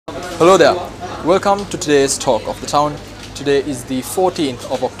Hello there, welcome to today's Talk of the Town. Today is the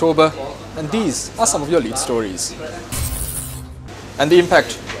 14th of October and these are some of your lead stories. And the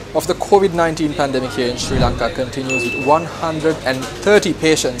impact of the COVID-19 pandemic here in Sri Lanka continues with 130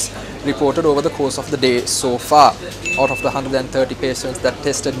 patients reported over the course of the day so far. Out of the 130 patients that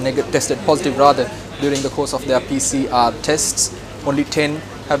tested positive during the course of their PCR tests, only 10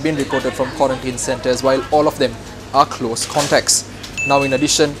 have been reported from quarantine centres, while all of them are close contacts. Now, in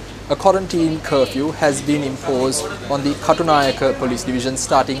addition, a quarantine curfew has been imposed on the Katunayaka Police Division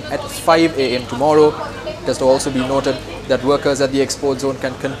starting at 5 AM tomorrow. It has to also be noted that workers at the export zone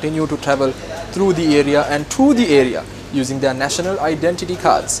can continue to travel through the area and to the area using their national identity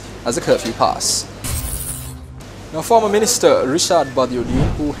cards as a curfew pass. Now, former Minister Rishad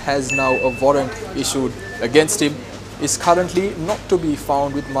Bathiudeen, who has now a warrant issued against him, is currently not to be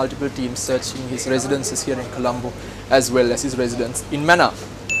found, with multiple teams searching his residences here in Colombo as well as his residence in Mannar.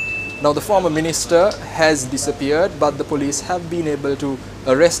 Now, the former minister has disappeared, but the police have been able to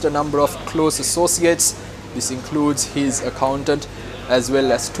arrest a number of close associates. This includes his accountant as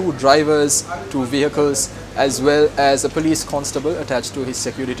well as 2 drivers, 2 vehicles, as well as a police constable attached to his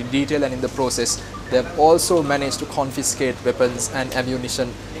security detail, and in the process they have also managed to confiscate weapons and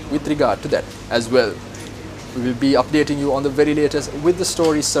ammunition with regard to that as well. We will be updating you on the very latest with the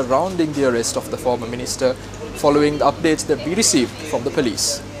stories surrounding the arrest of the former minister following the updates that we received from the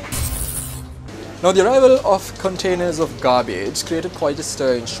police. Now, the arrival of containers of garbage created quite a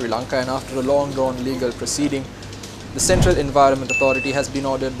stir in Sri Lanka, and after a long-drawn legal proceeding, the Central Environment Authority has been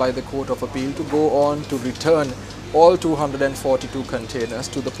ordered by the Court of Appeal to go on to return all 242 containers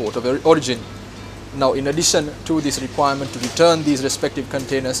to the port of origin. Now, in addition to this requirement to return these respective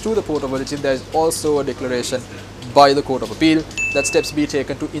containers to the port of origin, there is also a declaration by the Court of Appeal that steps be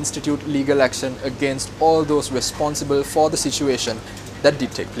taken to institute legal action against all those responsible for the situation that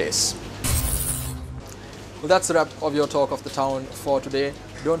did take place. Well, that's the wrap of your Talk of the Town for today.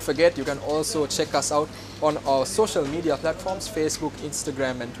 Don't forget, you can also check us out on our social media platforms, Facebook,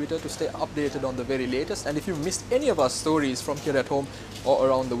 Instagram and Twitter, to stay updated on the very latest. And if you missed any of our stories from here at home or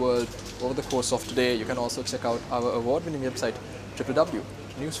around the world over the course of today, you can also check out our award-winning website,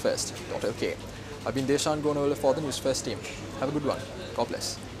 www.Newsfirst.lk. I've been Deshan Gonawala for the Newsfirst team. Have a good one. God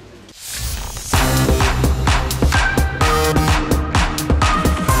bless.